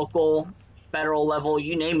 local, federal level,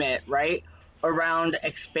 you name it, right, around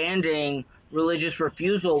expanding religious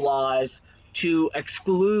refusal laws to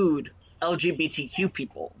exclude LGBTQ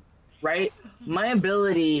people, right? My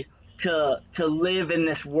ability to live in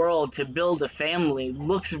this world, to build a family,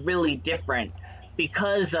 looks really different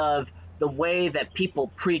because of the way that people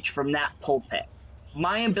preach from that pulpit.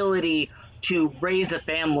 My ability to raise a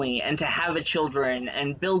family and to have a children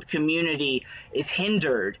and build community is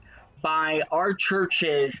hindered by our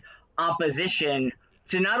church's opposition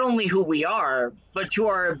to not only who we are, but to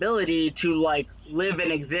our ability to like live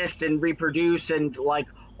and exist and reproduce, and like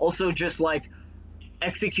also just like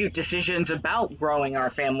execute decisions about growing our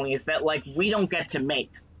families that like we don't get to make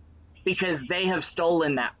because they have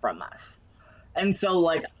stolen that from us. And so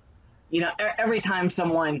like, every time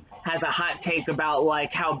someone has a hot take about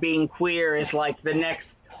like how being queer is like the next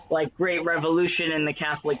like great revolution in the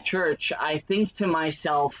Catholic Church, I think to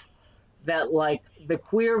myself that like the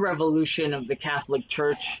queer revolution of the Catholic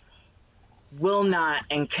Church will not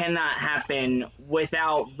and cannot happen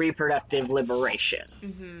without reproductive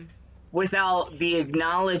liberation, without the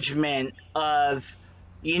acknowledgement of,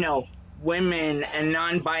 women and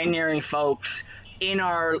non-binary folks in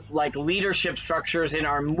our like leadership structures, in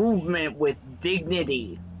our movement, with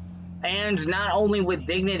dignity, and not only with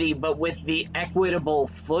dignity but with the equitable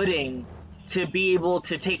footing to be able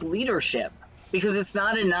to take leadership. because it's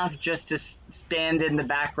not enough just to stand in the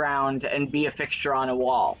background and be a fixture on a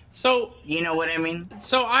wall. So you know what I mean?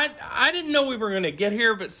 So I didn't know we were gonna get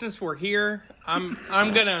here, but since we're here, I'm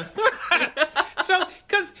gonna. So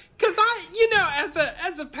because I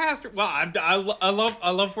as a pastor, well I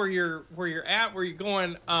love where you're at, where you're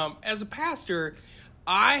going. As a pastor,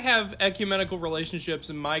 I have ecumenical relationships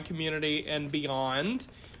in my community and beyond.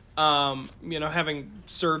 Having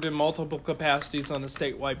served in multiple capacities on a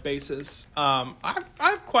statewide basis, I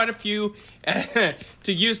have quite a few.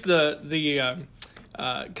 To use the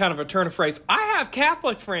kind of a turn of phrase, I have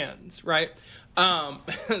Catholic friends, right?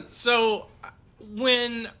 So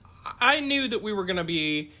when I knew that we were going to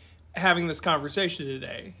be having this conversation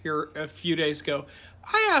today, here a few days ago,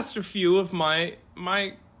 I asked a few of my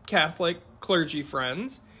Catholic clergy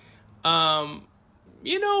friends, what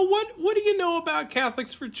do you know about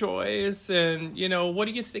Catholics for Choice? And, what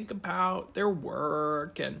do you think about their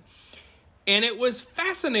work? And it was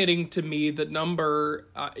fascinating to me, the number,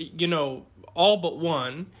 all but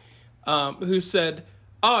one, who said,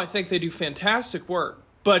 oh, I think they do fantastic work,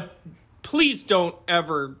 but please don't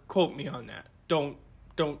ever quote me on that. Don't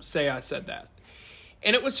say I said that.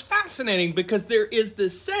 And it was fascinating because there is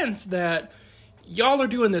this sense that y'all are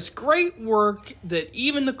doing this great work that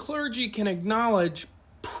even the clergy can acknowledge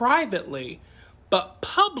privately, but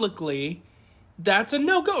publicly, that's a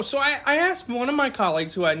no-go. So I asked one of my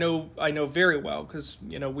colleagues, who I know very well, because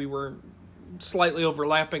we were slightly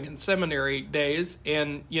overlapping in seminary days,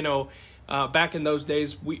 and back in those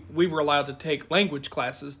days we were allowed to take language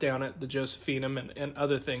classes down at the Josephinum and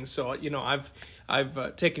other things. So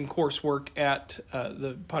I've taken coursework at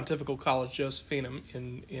the Pontifical College Josephinum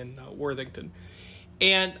in Worthington.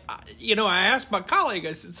 And, I asked my colleague,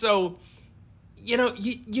 I said, so,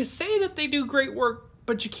 you say that they do great work,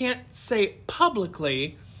 but you can't say it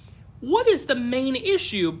publicly. What is the main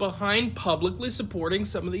issue behind publicly supporting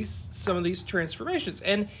some of these transformations?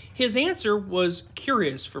 And his answer was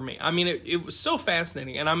curious for me. I mean, it was so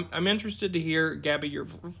fascinating, and I'm interested to hear, Gabby, your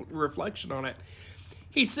reflection on it.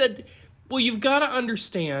 He said, well, you've got to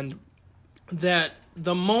understand that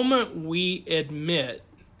the moment we admit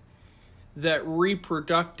that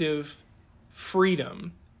reproductive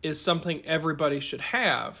freedom is something everybody should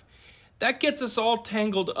have, that gets us all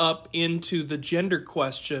tangled up into the gender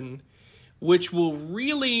question, which will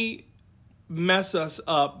really mess us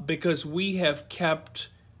up because we have kept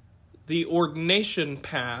the ordination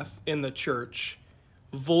path in the church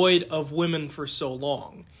void of women for so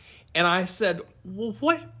long. And I said, well,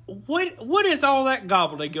 what is all that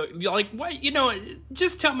gobbledygook? Like, what,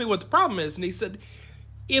 just tell me what the problem is. And he said,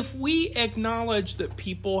 if we acknowledge that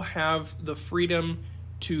people have the freedom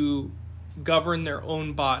to govern their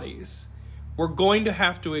own bodies, we're going to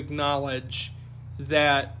have to acknowledge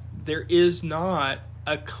that there is not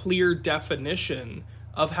a clear definition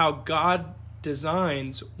of how God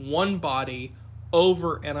designs one body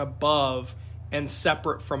over and above and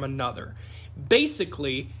separate from another.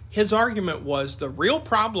 Basically, his argument was the real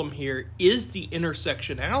problem here is the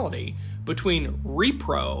intersectionality between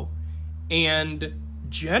repro and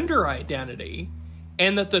gender identity,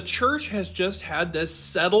 and that the church has just had this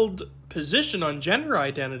settled position on gender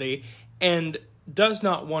identity and does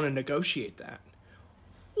not want to negotiate that.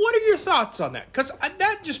 What are your thoughts on that? Because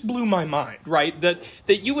that just blew my mind, right? That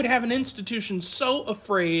you would have an institution so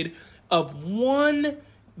afraid of one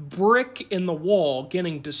brick in the wall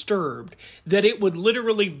getting disturbed that it would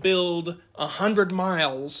literally build 100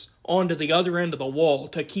 miles onto the other end of the wall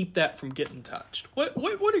to keep that from getting touched. What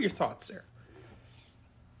are your thoughts there?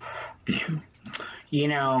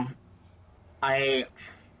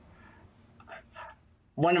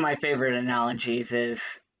 One of my favorite analogies is,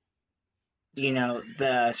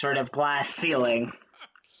 the sort of glass ceiling.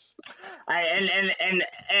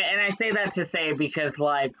 I say that to say because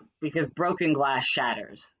broken glass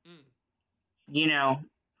shatters.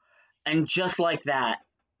 And just like that,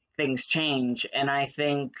 things change. And I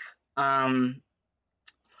think that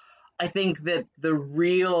the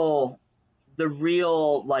real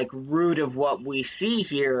root of what we see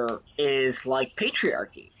here is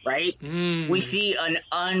patriarchy, right? We see an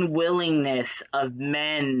unwillingness of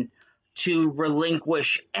men to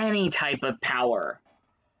relinquish any type of power,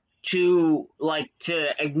 to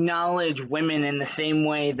acknowledge women in the same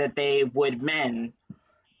way that they would men.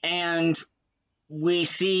 And we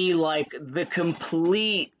see the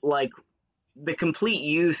complete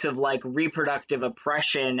use of reproductive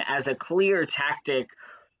oppression as a clear tactic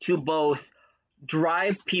to both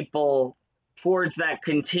drive people towards that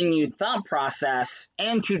continued thought process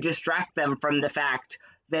and to distract them from the fact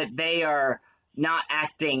that they are not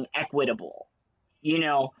acting equitable.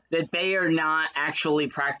 that they are not actually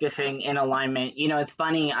practicing in alignment. It's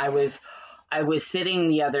funny. I was sitting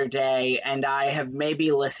the other day, and I have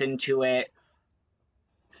maybe listened to it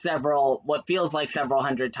what feels like several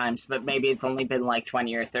hundred times, but maybe it's only been like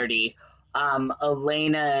 20 or 30.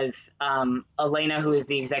 Elena, who is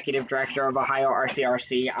the executive director of Ohio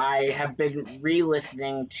RCRC, I have been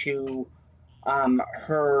re-listening to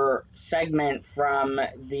her segment from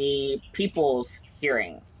the People's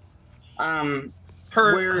Hearing. Her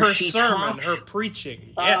sermon, her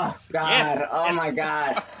preaching. Yes. Oh, God. Yes. Oh, yes. my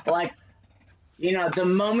God. Like, the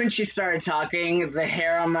moment she started talking, the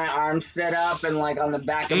hair on my arm stood up and, like, on the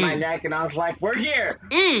back of my neck, and I was like, we're here.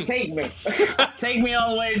 Take me. Take me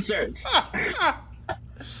all the way to church.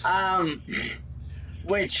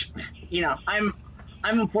 Which,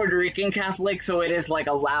 I'm a Puerto Rican Catholic, so it is, like,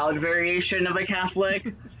 a loud variation of a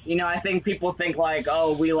Catholic. I think people think, like,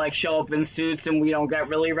 oh, we, like, show up in suits and we don't get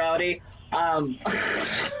really rowdy.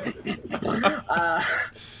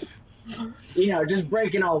 Just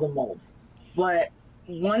breaking all the molds. But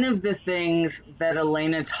one of the things that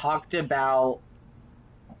Elena talked about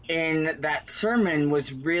in that sermon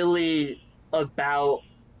was really about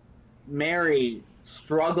Mary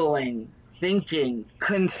struggling, thinking,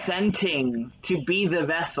 consenting to be the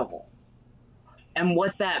vessel, and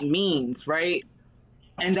what that means, right?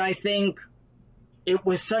 And I think it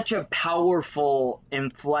was such a powerful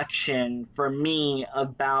inflection for me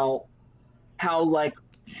about how, like,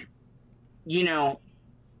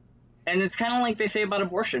 and it's kind of like they say about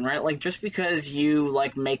abortion, right? Like, just because you,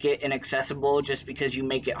 like, make it inaccessible, just because you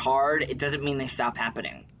make it hard, it doesn't mean they stop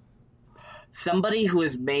happening. Somebody who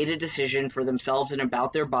has made a decision for themselves and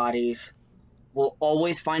about their bodies will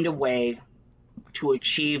always find a way to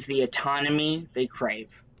achieve the autonomy they crave.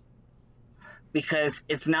 Because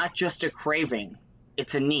it's not just a craving,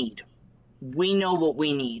 it's a need. We know what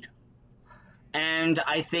we need. And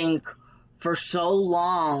I think for so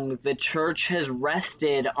long, the church has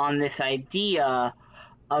rested on this idea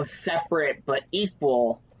of separate but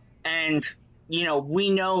equal. And, we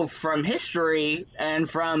know from history and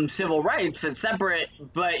from civil rights that separate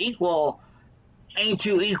but equal ain't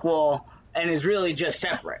too equal and is really just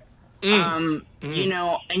separate. And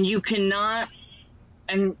you cannot,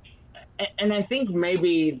 and I think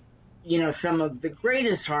maybe, some of the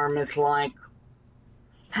greatest harm is, like,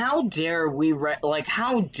 how dare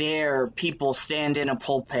how dare people stand in a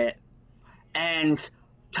pulpit and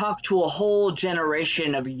talk to a whole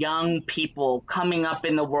generation of young people coming up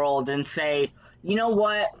in the world and say, you know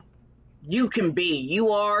what, you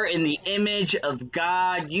are in the image of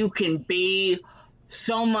God, you can be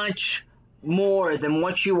so much more than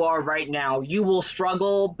what you are right now. You will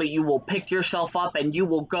struggle, but you will pick yourself up and you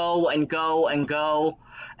will go and go and go.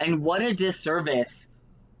 And what a disservice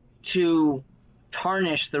to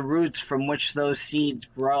tarnish the roots from which those seeds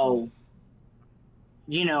grow.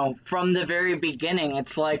 From the very beginning,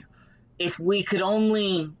 it's like, if we could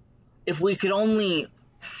only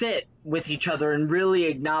sit with each other and really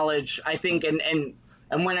acknowledge, I think, and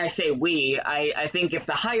when I say we, I think if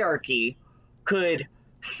the hierarchy could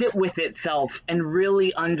sit with itself and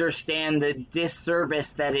really understand the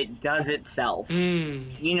disservice that it does itself,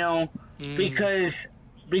 because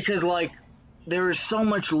like, there is so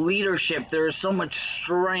much leadership, there is so much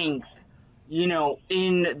strength,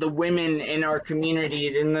 in the women in our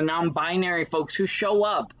communities, in the non-binary folks who show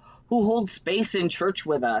up, who hold space in church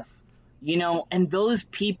with us, and those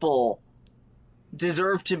people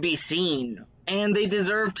deserve to be seen, and they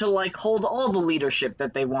deserve to, like, hold all the leadership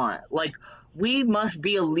that they want. Like, we must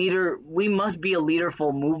be a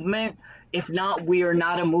leaderful movement. If not, we are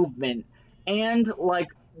not a movement. And, like,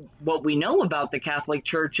 what we know about the Catholic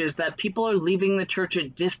Church is that people are leaving the church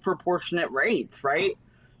at disproportionate rates, right?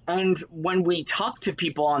 And when we talk to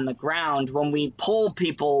people on the ground, when we poll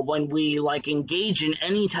people, when we, like, engage in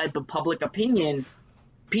any type of public opinion,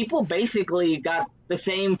 people basically got the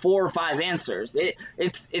same 4 or 5 answers.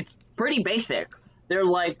 It's pretty basic. They're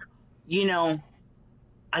like,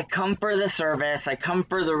 I come for the service, I come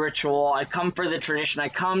for the ritual, I come for the tradition, I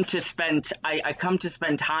come to spend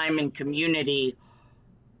time in community.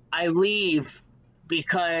 I leave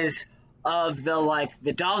because of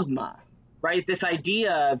the dogma, right? This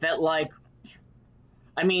idea that, like,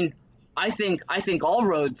 I mean, I think all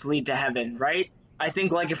roads lead to heaven, right? I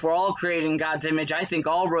think, like, if we're all created in God's image, I think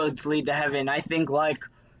all roads lead to heaven. I think, like,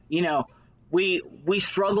 we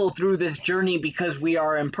struggle through this journey because we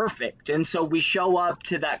are imperfect. And so we show up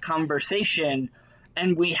to that conversation,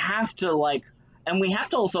 and we have to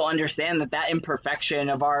also understand that imperfection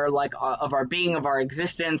of our being, of our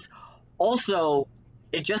existence, also,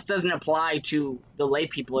 it just doesn't apply to the lay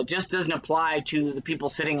people. It just doesn't apply to the people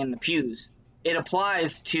sitting in the pews. it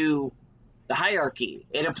applies to the hierarchy.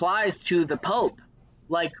 It applies to the Pope.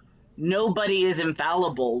 Like, nobody is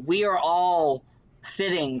infallible. We are all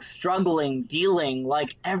sitting, struggling, dealing.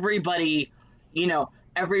 Like, everybody,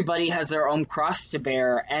 everybody has their own cross to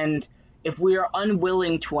bear. And if we are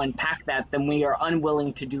unwilling to unpack that, then we are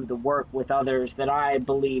unwilling to do the work with others that I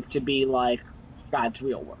believe to be, like, God's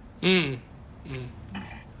real work.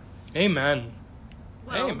 Amen.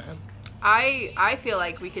 Well, Amen. I feel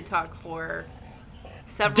like we could talk for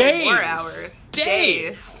several more hours.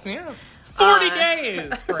 Days. Yeah. 40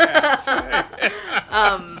 days, perhaps.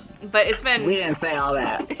 But it's been... We didn't say all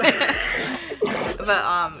that.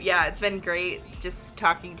 But, yeah, it's been great just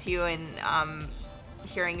talking to you and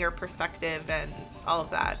hearing your perspective and all of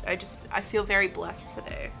that. I feel very blessed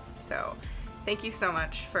today. So thank you so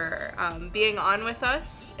much for being on with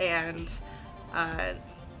us and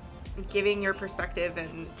giving your perspective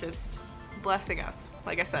and just blessing us,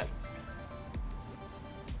 like I said.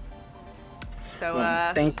 So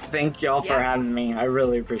thank y'all for having me. I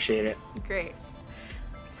really appreciate it. Great.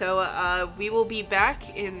 So we will be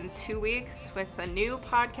back in 2 weeks with a new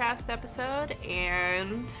podcast episode,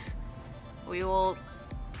 and we will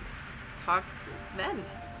talk then.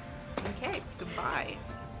 Okay, goodbye.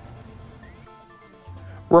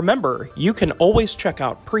 Remember, you can always check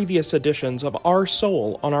out previous editions of Our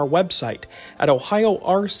Soul on our website at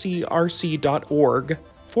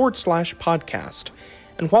ohiorcrc.org/podcast.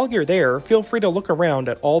 And while you're there, feel free to look around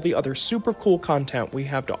at all the other super cool content we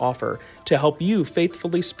have to offer to help you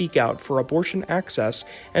faithfully speak out for abortion access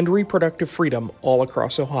and reproductive freedom all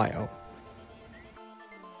across Ohio.